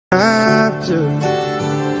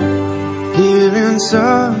laughter, hearing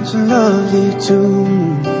such a lovely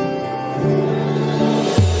tune.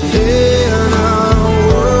 In a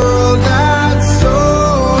world that's so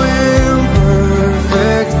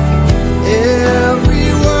imperfect,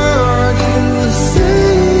 every word you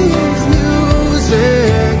say is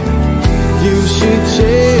music. You should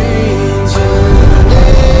change your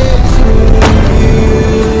name to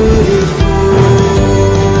beautiful.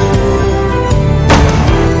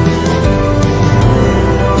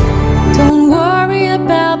 Don't worry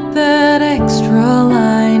about that extra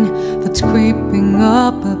line that's creeping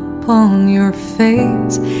up upon your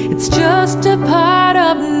face. It's just a part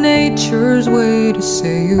of nature's way to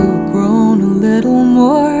say you've grown a little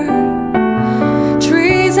more.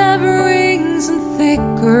 Trees have rings and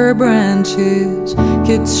thicker branches.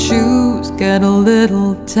 Kids' shoes get a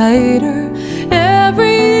little tighter.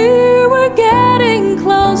 Every year we're getting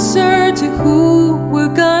closer to who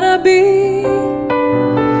we're gonna be.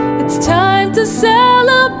 It's time to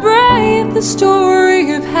celebrate the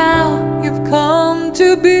story of how you've come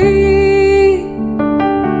to be.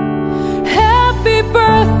 Happy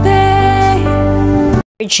birthday,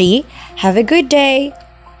 Vergie, have a good day.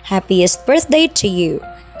 Happiest birthday to you.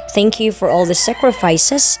 Thank you for all the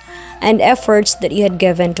sacrifices and efforts that you had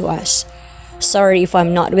given to us. Sorry if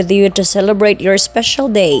I'm not with you to celebrate your special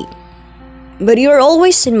day. But you're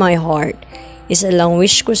always in my heart. Isa lang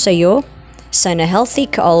wish ko sa'yo, sana healthy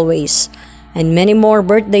ka always, and many more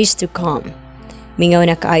birthdays to come. Mingaw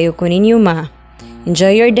na kaayo ko ninyo, ma.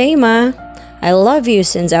 Enjoy your day, ma. I love you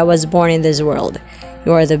since I was born in this world.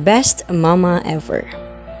 You are the best mama ever.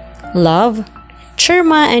 Love,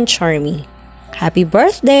 Chirma and Charmy. Happy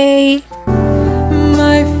birthday!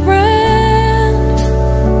 my friend.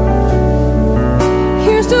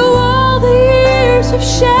 Here's to all the years we've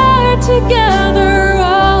shared together,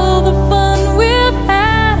 all the fun we've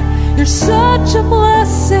had. You're such a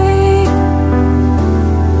blessing,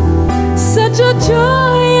 such a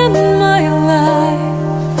joy in my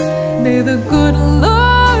life. May the good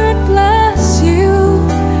Lord bless you,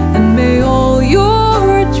 and may all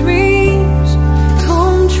your dreams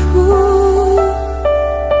come true.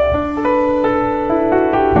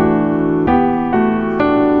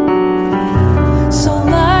 So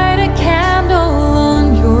light a candle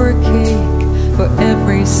on your cake for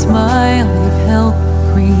every smile you've helped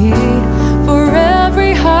create, for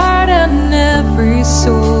every heart and every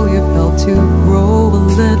soul you've helped to grow a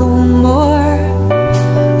little more.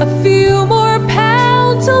 A few more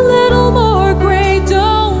pounds, a little more gray.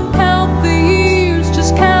 Don't count the years,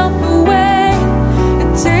 just count the way.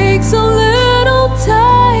 It takes a little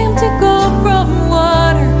time to go from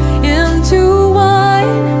water into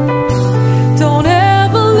wine. Don't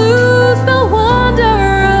ever lose the wonder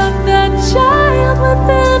of that child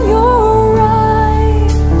within your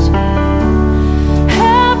eyes.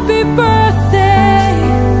 Happy birthday,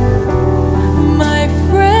 my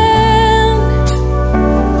friend.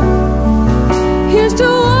 Here's to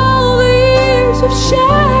all the years we've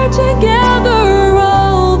shared together,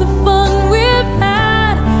 all the fun we've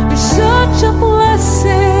had. You're such a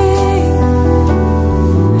blessing,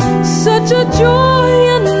 such a joy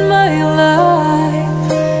in my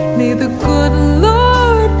life. May the good